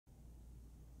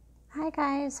Hi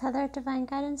guys, Heather at Divine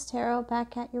Guidance Tarot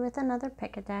back at you with another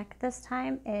pick a deck. This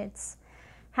time it's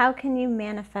how can you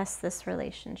manifest this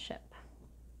relationship?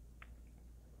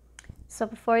 So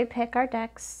before we pick our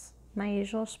decks, my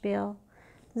usual spiel,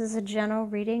 this is a general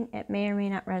reading. It may or may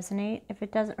not resonate. If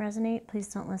it doesn't resonate, please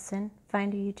don't listen.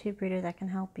 Find a YouTube reader that can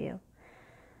help you.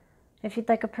 If you'd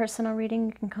like a personal reading,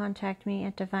 you can contact me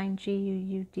at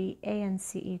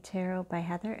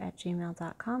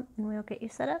divineguudancetarotbyheather@gmail.com and we'll get you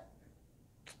set up.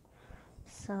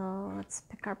 So let's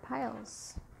pick our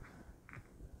piles.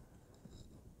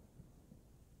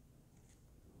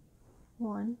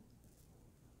 1,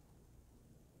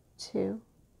 2,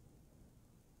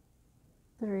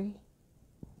 3,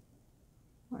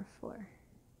 or 4.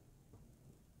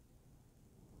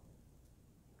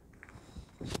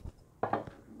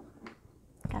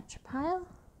 Got your pile?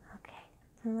 Okay,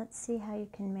 then let's see how you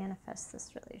can manifest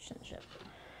this relationship.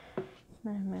 I'm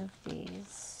going to move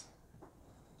these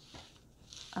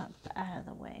up out of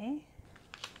the way.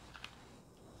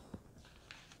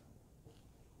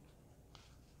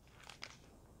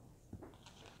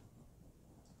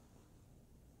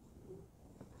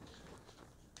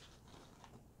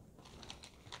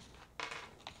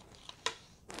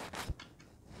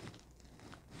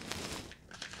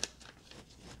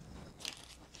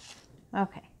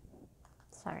 Okay,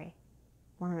 sorry.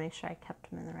 Want to make sure I kept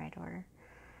them in the right order.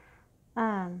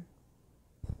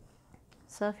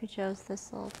 So if you chose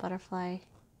this little butterfly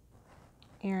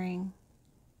earring,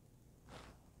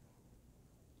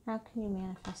 how can you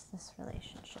manifest this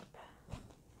relationship?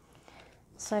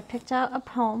 So I picked out a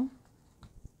poem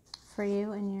for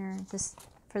you and this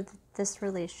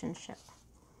relationship.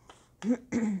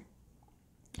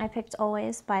 I picked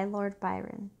Always by Lord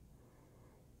Byron.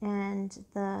 And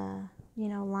the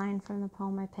line from the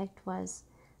poem I picked was,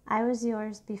 I was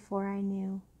yours before I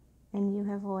knew, and you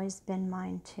have always been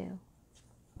mine too.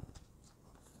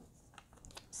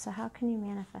 So how can you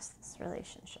manifest this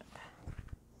relationship?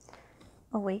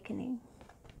 Awakening.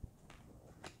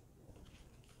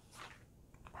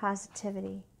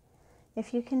 Positivity.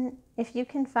 If you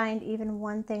can find even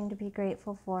one thing to be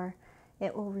grateful for,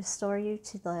 it will restore you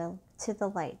to the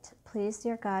light. Please,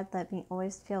 dear God, let me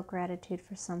always feel gratitude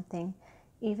for something,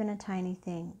 even a tiny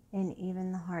thing, in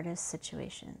even the hardest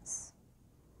situations.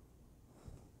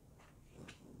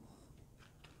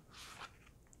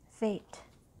 Fate.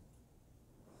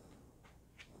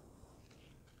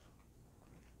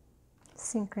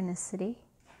 Synchronicity.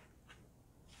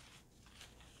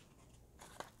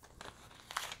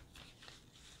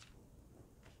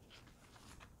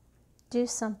 Do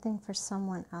something for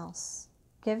someone else.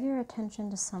 Give your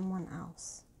attention to someone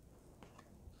else.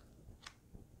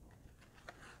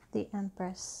 The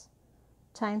Empress.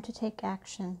 Time to take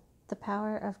action. The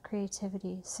power of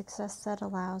creativity. Success that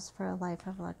allows for a life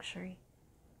of luxury.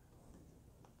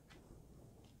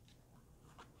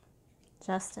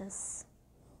 Justice.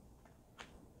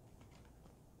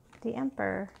 The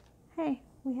Emperor. Hey,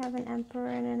 we have an Emperor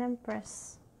and an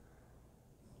Empress.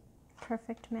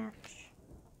 Perfect match.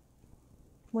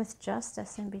 With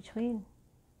justice in between.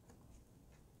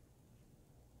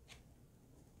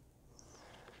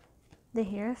 The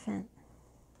Hierophant.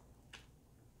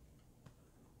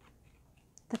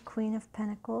 The Queen of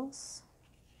Pentacles.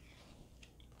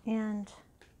 And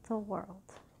the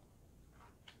World.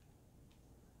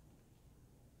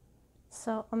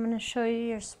 So I'm going to show you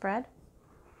your spread.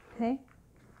 Okay?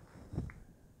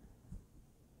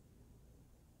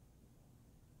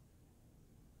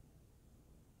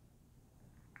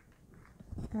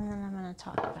 And then I'm going to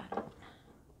talk about it.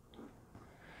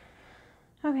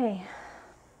 Okay.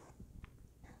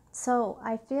 So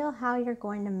I feel how you're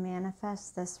going to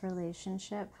manifest this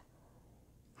relationship,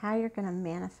 how you're going to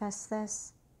manifest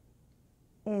this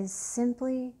is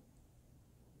simply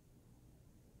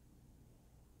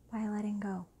by letting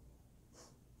go.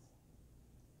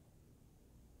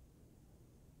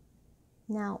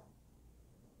 Now,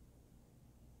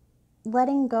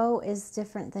 letting go is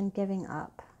different than giving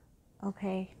up,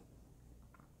 okay?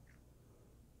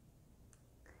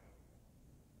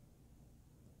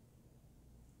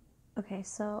 Okay,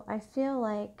 so I feel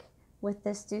like with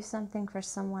this, do something for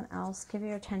someone else. Give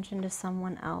your attention to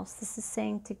someone else. This is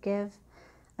saying to give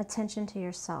attention to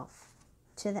yourself,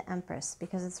 to the Empress,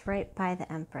 because it's right by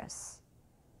the Empress.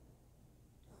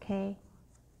 Okay?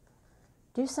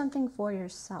 Do something for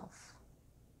yourself.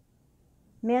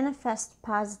 Manifest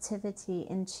positivity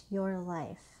into your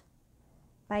life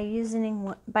by using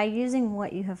what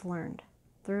you have learned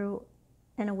through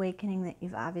an awakening that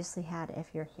you've obviously had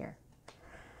if you're here.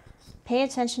 Pay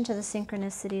attention to the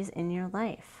synchronicities in your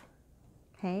life,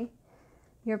 okay?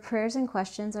 Your prayers and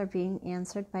questions are being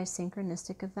answered by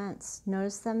synchronistic events.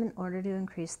 Notice them in order to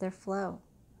increase their flow.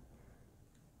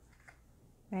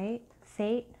 Right?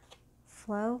 Fate,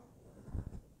 flow.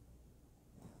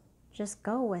 Just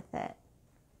go with it.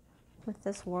 With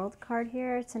this World card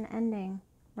here, it's an ending,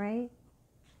 right?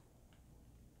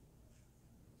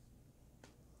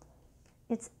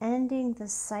 It's ending the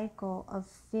cycle of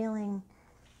feeling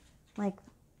like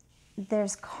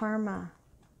there's karma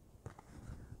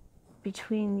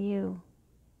between you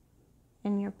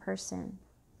and your person.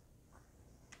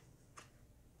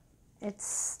 It's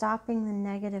stopping the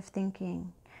negative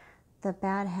thinking, the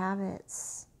bad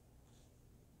habits.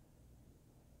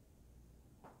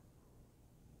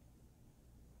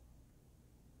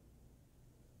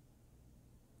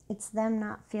 It's them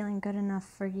not feeling good enough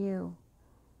for you.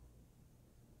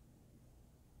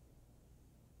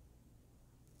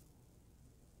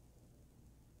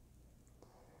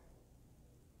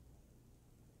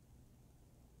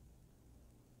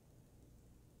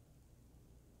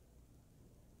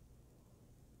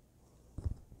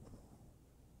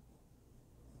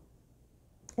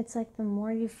 It's like the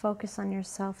more you focus on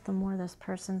yourself, the more this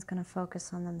person's going to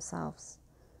focus on themselves.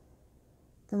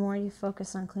 The more you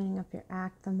focus on cleaning up your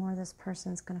act, the more this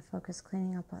person's going to focus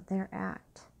cleaning up their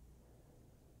act.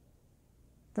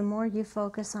 The more you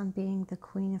focus on being the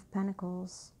Queen of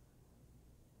Pentacles,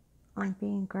 on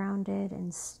being grounded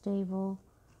and stable,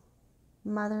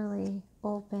 motherly,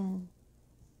 open,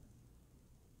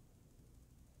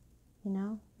 you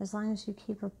know, as long as you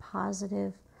keep a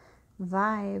positive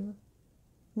vibe,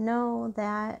 know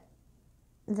that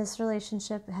this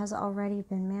relationship has already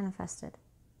been manifested.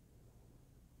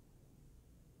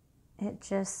 It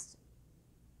just,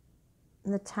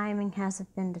 the timing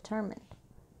hasn't been determined.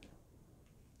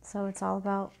 So it's all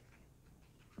about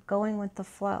going with the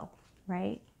flow,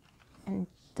 right? And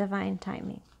divine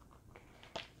timing.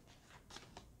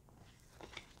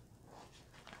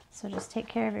 So just take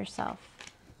care of yourself.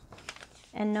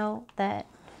 And know that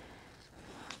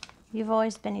you've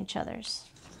always been each other's.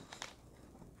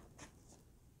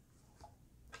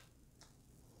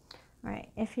 All right,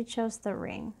 if you chose the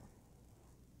ring.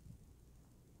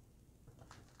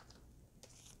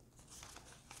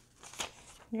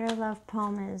 Your love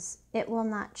poem is It Will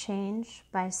Not Change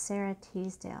by Sarah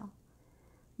Teasdale.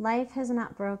 Life has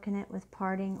not broken it with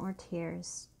parting or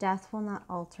tears. Death will not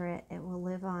alter it. It will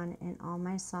live on in all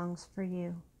my songs for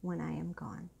you when I am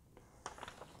gone.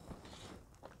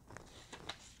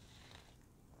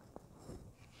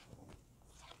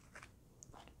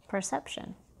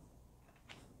 Perception.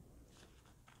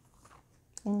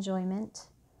 Enjoyment.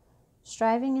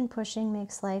 Striving and pushing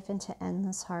makes life into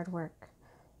endless hard work.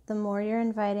 The more you're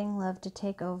inviting love to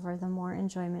take over, the more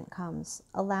enjoyment comes.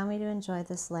 Allow me to enjoy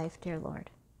this life, dear Lord.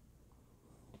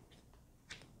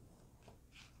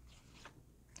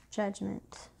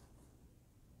 Judgment.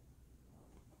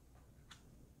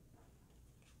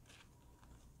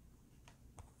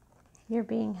 You're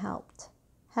being helped.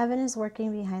 Heaven is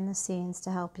working behind the scenes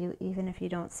to help you, even if you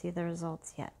don't see the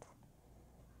results yet.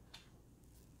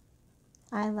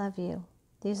 I love you.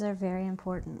 These are very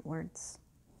important words.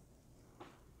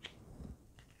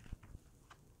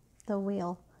 The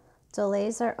Wheel.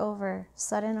 Delays are over.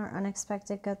 Sudden or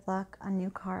unexpected good luck, a new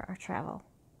car or travel.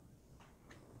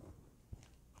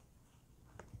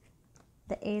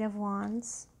 The Eight of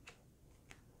Wands.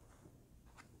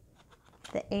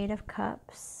 The Eight of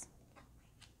Cups.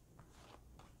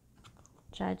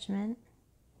 Judgment.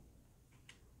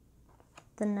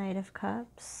 The Knight of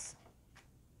Cups.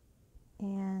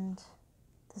 And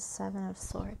the Seven of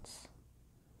Swords.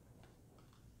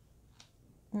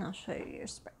 And I'll show you your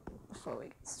spread before we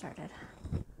get started.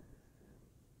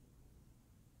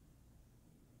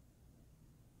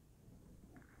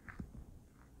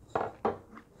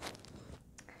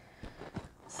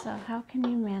 So how can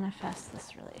you manifest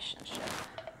this relationship?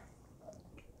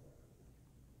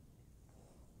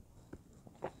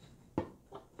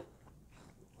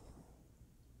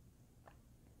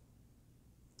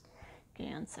 Give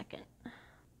me 1 second.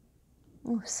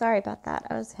 Oh, sorry about that.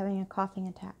 I was having a coughing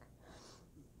attack.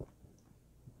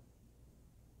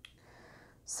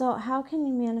 So how can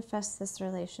you manifest this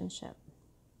relationship?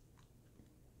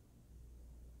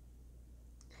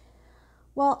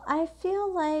 Well, I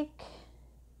feel like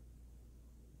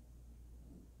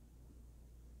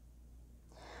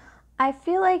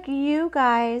you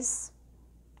guys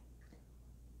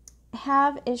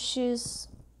have issues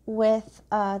with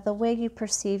the way you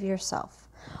perceive yourself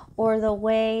or the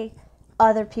way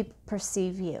other people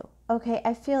perceive you. Okay,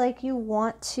 I feel like you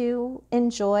want to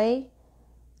enjoy,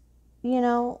 you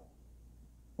know,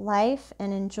 life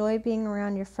and enjoy being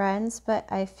around your friends, but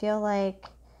I feel like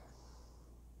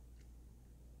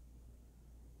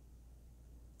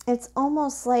it's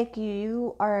almost like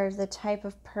you are the type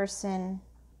of person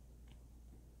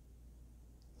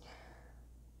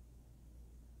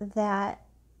that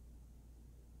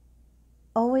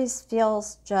always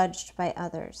feels judged by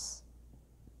others.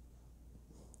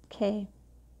 Okay.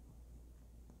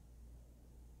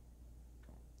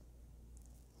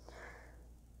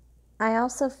 I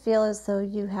also feel as though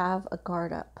you have a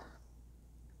guard up.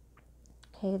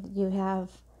 Okay,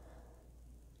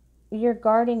 you're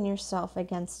guarding yourself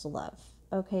against love.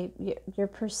 Okay, you're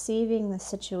perceiving the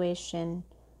situation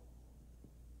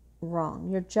wrong.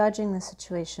 You're judging the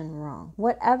situation wrong.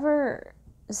 Whatever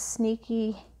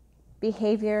sneaky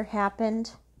behavior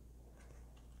happened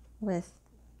with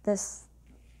this,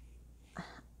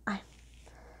 I'm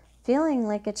feeling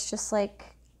like it's just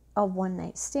like a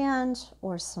one-night stand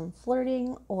or some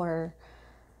flirting or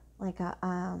like a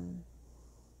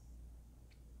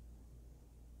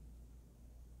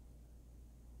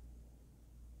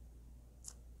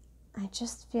I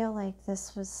just feel like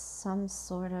this was some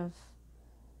sort of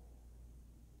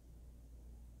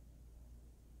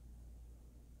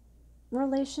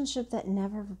relationship that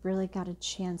never really got a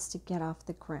chance to get off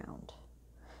the ground.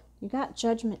 You got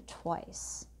judgment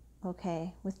twice,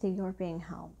 okay, with the you're being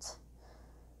helped.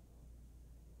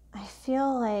 I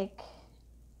feel like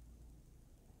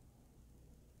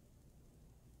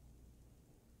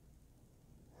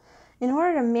in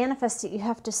order to manifest it, you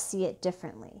have to see it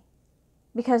differently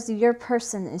because your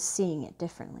person is seeing it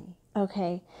differently,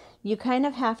 okay? You kind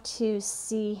of have to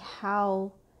see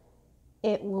how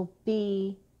it would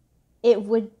be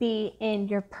in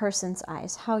your person's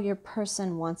eyes, how your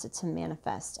person wants it to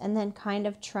manifest, and then kind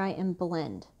of try and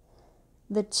blend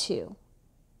the two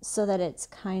so that it's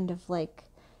kind of like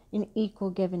an equal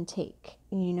give and take,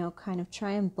 you know, kind of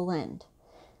try and blend.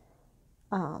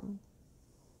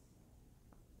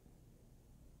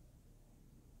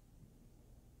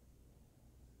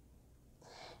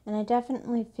 And I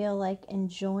definitely feel like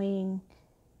enjoying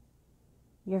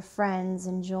your friends,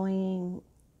 enjoying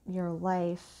your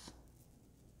life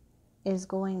is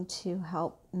going to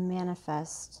help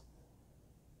manifest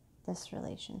this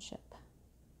relationship.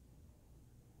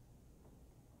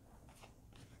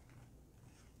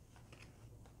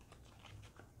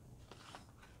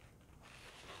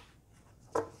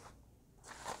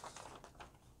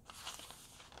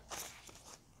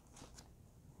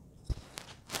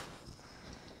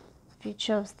 You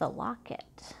chose the Locket.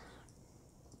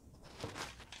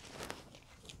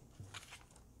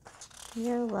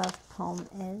 Your love poem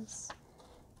is,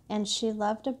 and she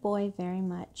loved a boy very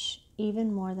much,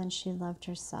 even more than she loved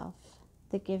herself.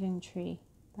 The Giving Tree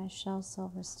by Shel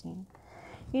Silverstein.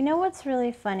 You know what's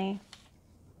really funny?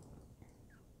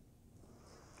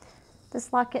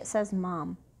 This locket says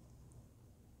mom.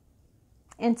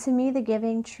 And to me, the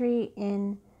Giving Tree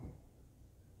in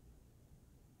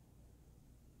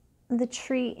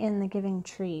the Giving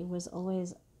Tree was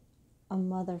always a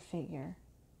mother figure.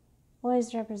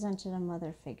 Always represented a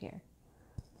mother figure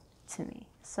to me.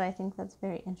 So I think that's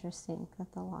very interesting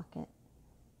that the locket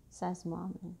says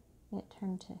mom, and it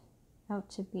turned out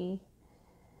to be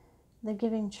the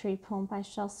Giving Tree poem by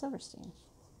Shel Silverstein.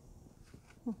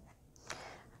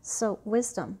 So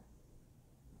wisdom.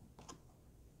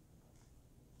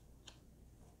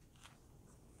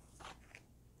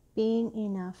 Being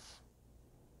enough.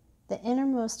 The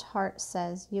innermost heart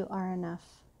says you are enough.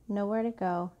 Nowhere to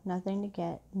go, nothing to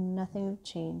get, nothing to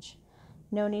change.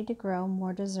 No need to grow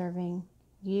more deserving.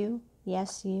 You,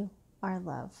 yes, you are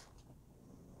love.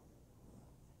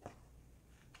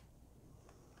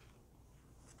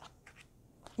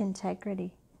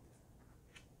 Integrity.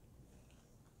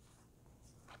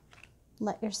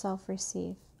 Let yourself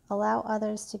receive. Allow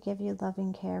others to give you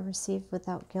loving care. Receive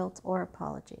without guilt or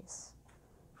apologies.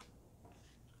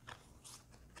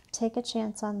 Take a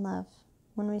chance on love.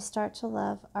 When we start to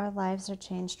love, our lives are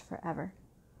changed forever.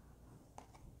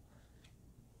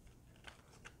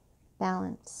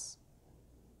 Balance.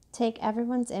 Take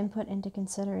everyone's input into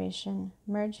consideration.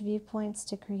 Merge viewpoints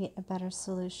to create a better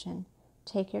solution.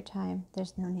 Take your time.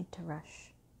 There's no need to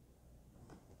rush.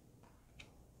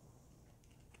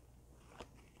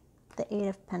 The Eight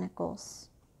of Pentacles.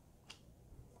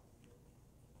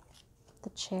 The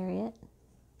Chariot.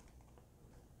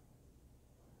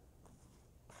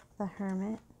 The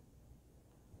Hermit.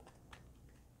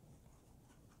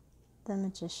 The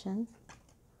Magician.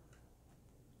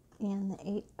 And the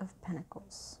Eight of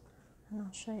Pentacles. And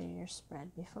I'll show you your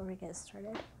spread before we get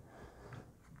started.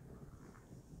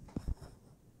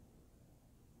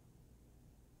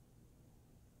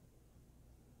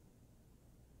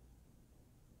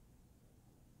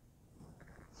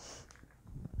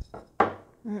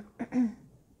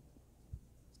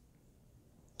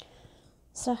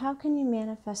 So how can you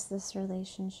manifest this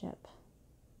relationship?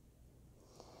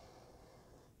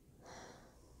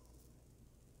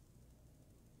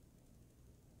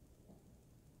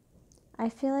 I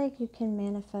feel like you can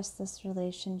manifest this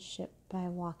relationship by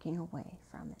walking away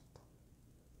from it.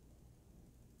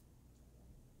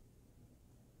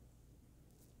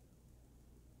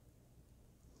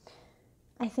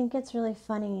 I think it's really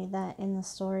funny that in the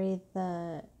story,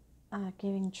 the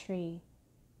giving tree,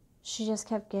 she just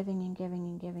kept giving and giving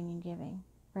and giving and giving,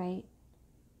 right?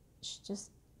 She just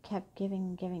kept giving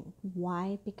and giving.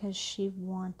 Why? Because she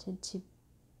wanted to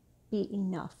be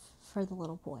enough for the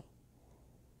little boy.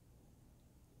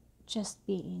 Just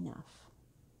be enough.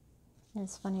 And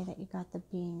it's funny that you got the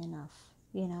being enough,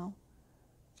 you know?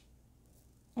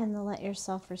 And the let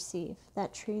yourself receive.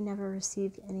 That tree never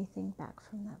received anything back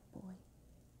from that boy.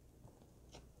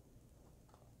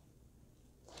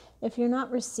 If you're not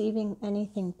receiving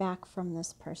anything back from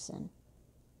this person,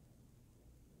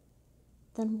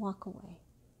 then walk away.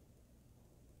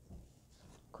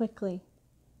 Quickly.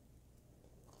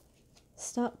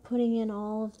 Stop putting in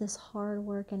all of this hard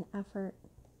work and effort.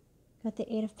 Got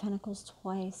the Eight of Pentacles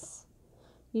twice.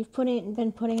 You've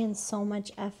been putting in so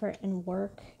much effort and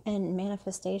work and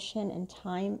manifestation and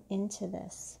time into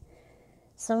this.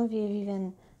 Some of you have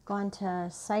even gone to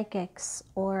psychics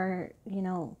or, you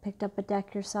know, picked up a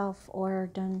deck yourself or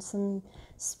done some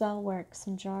spell work,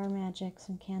 some jar magic,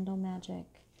 some candle magic,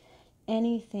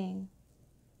 anything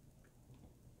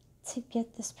to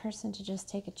get this person to just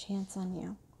take a chance on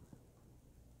you.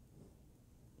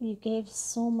 You gave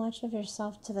so much of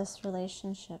yourself to this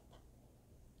relationship,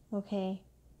 okay?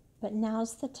 But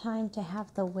now's the time to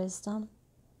have the wisdom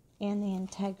and the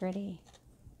integrity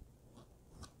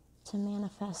to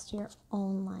manifest your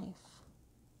own life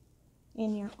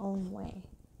in your own way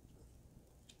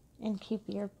and keep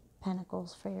your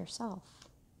pentacles for yourself.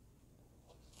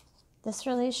 This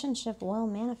relationship will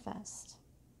manifest,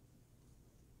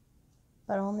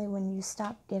 but only when you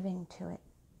stop giving to it.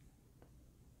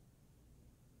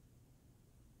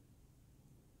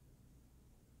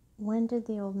 When did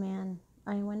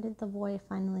when did the boy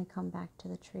finally come back to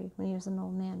the tree? When he was an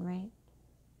old man, right?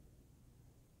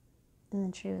 And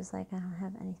the tree was like, I don't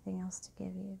have anything else to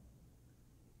give you.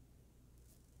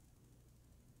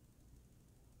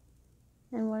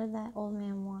 And what did that old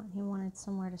man want? He wanted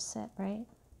somewhere to sit, right?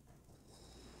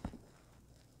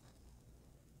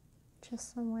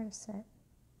 Just somewhere to sit.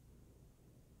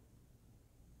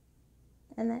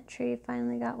 And that tree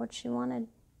finally got what she wanted.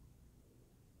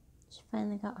 She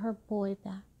finally got her boy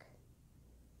back.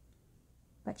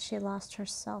 But she lost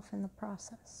herself in the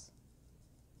process.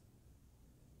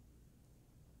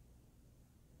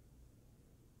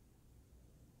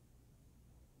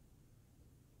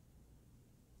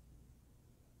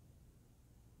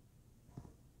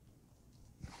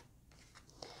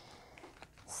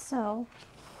 So,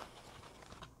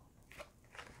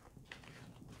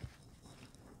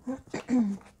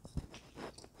 you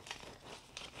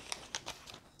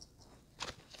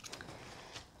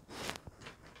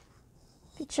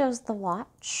chose the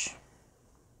watch.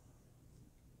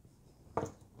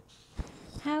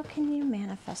 How can you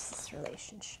manifest this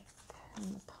relationship?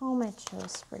 And the poem I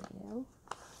chose for you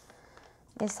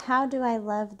is How Do I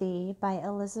Love Thee by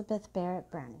Elizabeth Barrett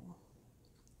Browning.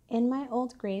 In my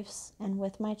old griefs and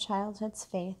with my childhood's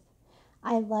faith,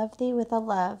 I love thee with a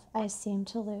love I seem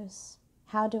to lose.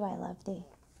 How do I love thee?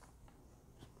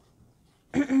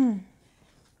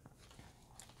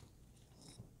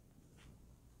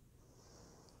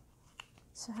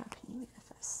 So how can you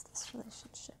manifest this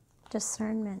relationship?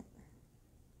 Discernment.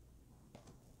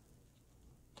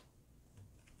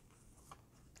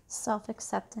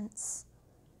 Self-acceptance.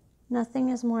 Nothing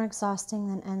is more exhausting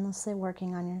than endlessly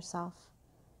working on yourself.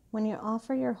 When you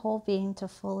offer your whole being to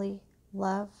fully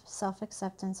love,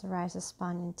 self-acceptance arises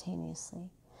spontaneously.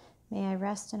 May I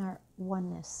rest in our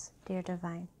oneness, dear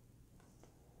Divine.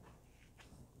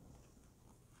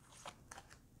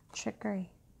 Trickery.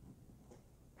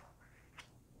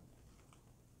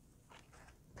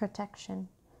 Protection.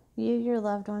 You, your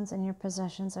loved ones, and your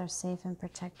possessions are safe and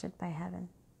protected by heaven.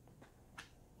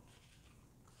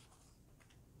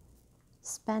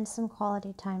 Spend some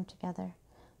quality time together.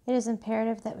 It is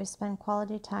imperative that we spend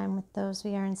quality time with those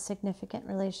we are in significant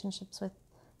relationships with,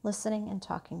 listening and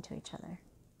talking to each other.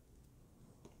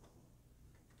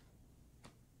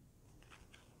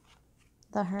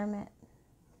 The Hermit.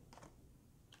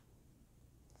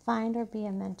 Find or be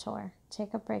a mentor.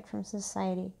 Take a break from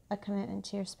society, a commitment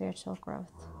to your spiritual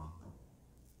growth.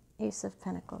 Ace of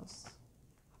Pentacles.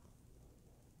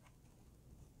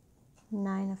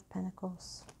 Nine of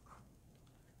Pentacles.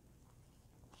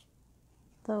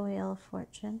 the Wheel of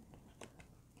Fortune,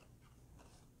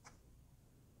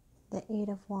 the Eight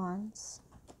of Wands,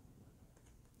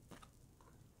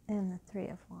 and the Three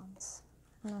of Wands.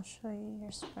 And I'll show you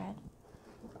your spread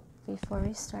before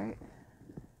we start.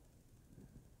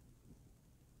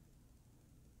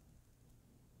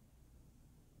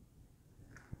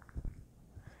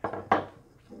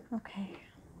 Okay.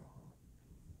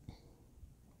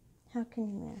 How can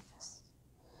you manifest?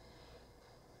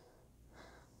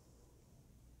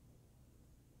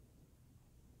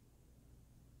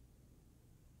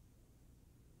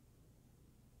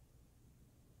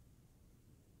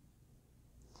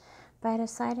 By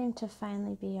deciding to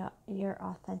finally be your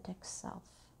authentic self.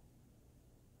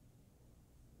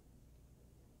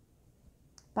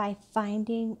 By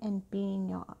finding and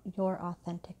being your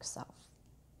authentic self.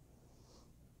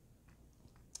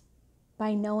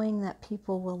 By knowing that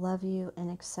people will love you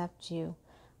and accept you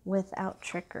without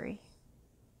trickery.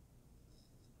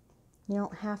 You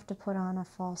don't have to put on a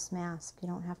false mask. You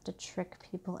don't have to trick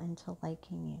people into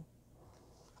liking you.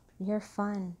 You're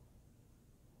fun.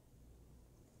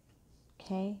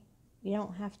 Okay? You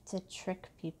don't have to trick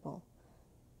people.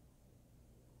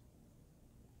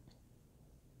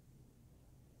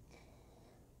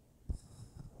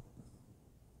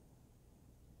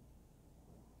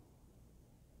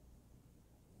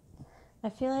 I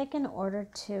feel like in order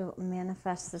to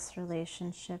manifest this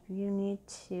relationship, you need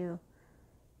to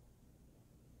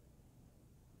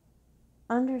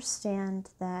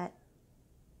understand that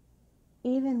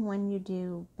even when you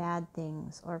do bad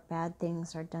things or bad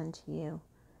things are done to you,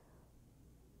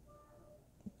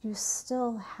 you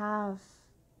still have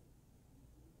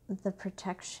the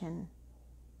protection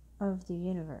of the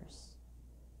universe.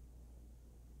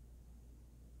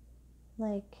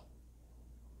 Like,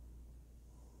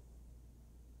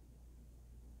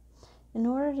 in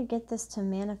order to get this to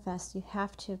manifest, you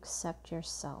have to accept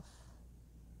yourself.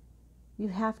 You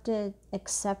have to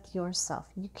accept yourself.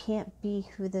 You can't be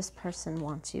who this person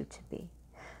wants you to be.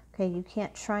 Okay, you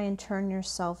can't try and turn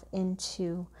yourself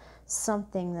into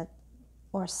something that,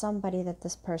 or somebody that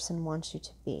this person wants you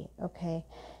to be. Okay,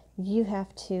 you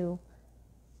have to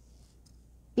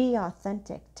be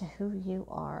authentic to who you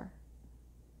are.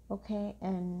 Okay,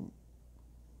 and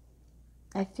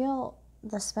I feel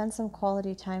the spend some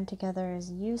quality time together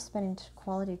is you spending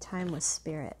quality time with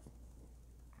Spirit,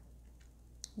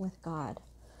 with God,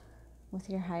 with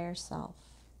your higher self.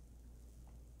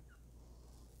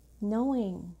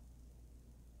 Knowing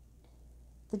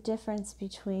the difference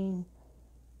between,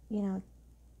 you know,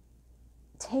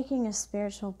 taking a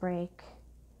spiritual break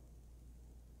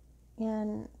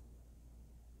and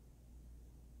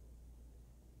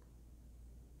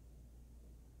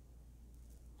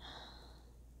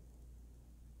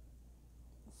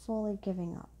fully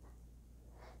giving up.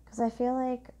 Because I feel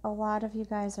like a lot of you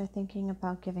guys are thinking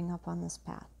about giving up on this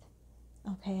path.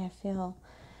 Okay, I feel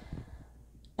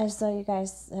as though you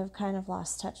guys have kind of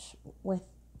lost touch with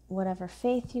whatever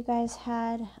faith you guys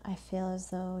had. I feel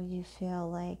as though you feel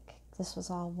like this was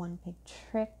all one big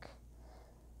trick.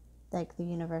 Like the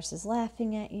universe is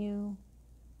laughing at you.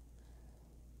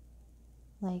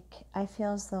 Like, I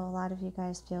feel as though a lot of you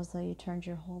guys feel as though you turned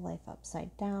your whole life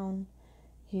upside down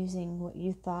using what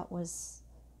you thought was,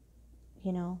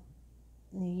 you know,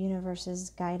 the universe's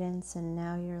guidance, and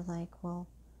now you're like, well,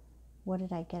 what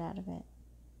did I get out of it?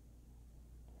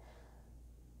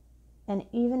 And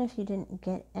even if you didn't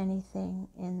get anything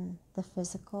in the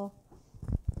physical,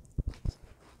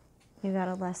 you got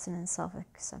a lesson in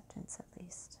self-acceptance at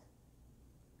least.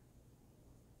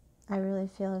 I really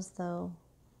feel as though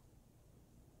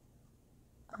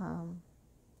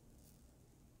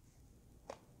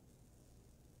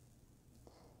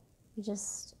you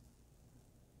just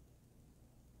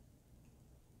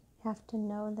have to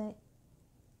know that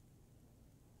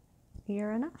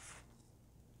you're enough.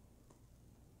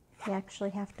 You actually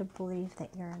have to believe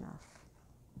that you're enough.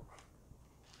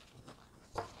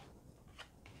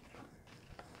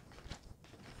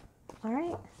 All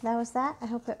right, that was that. I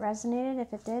hope it resonated.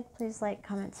 If it did, please like,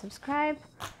 comment, subscribe.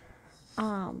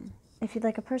 If you'd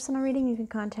like a personal reading, you can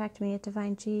contact me at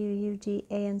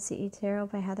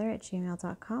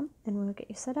Divineguudancetarotbyheather@gmail.com, and we'll get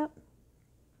you set up.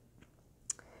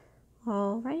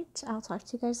 All right, I'll talk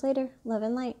to you guys later. Love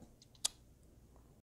and light.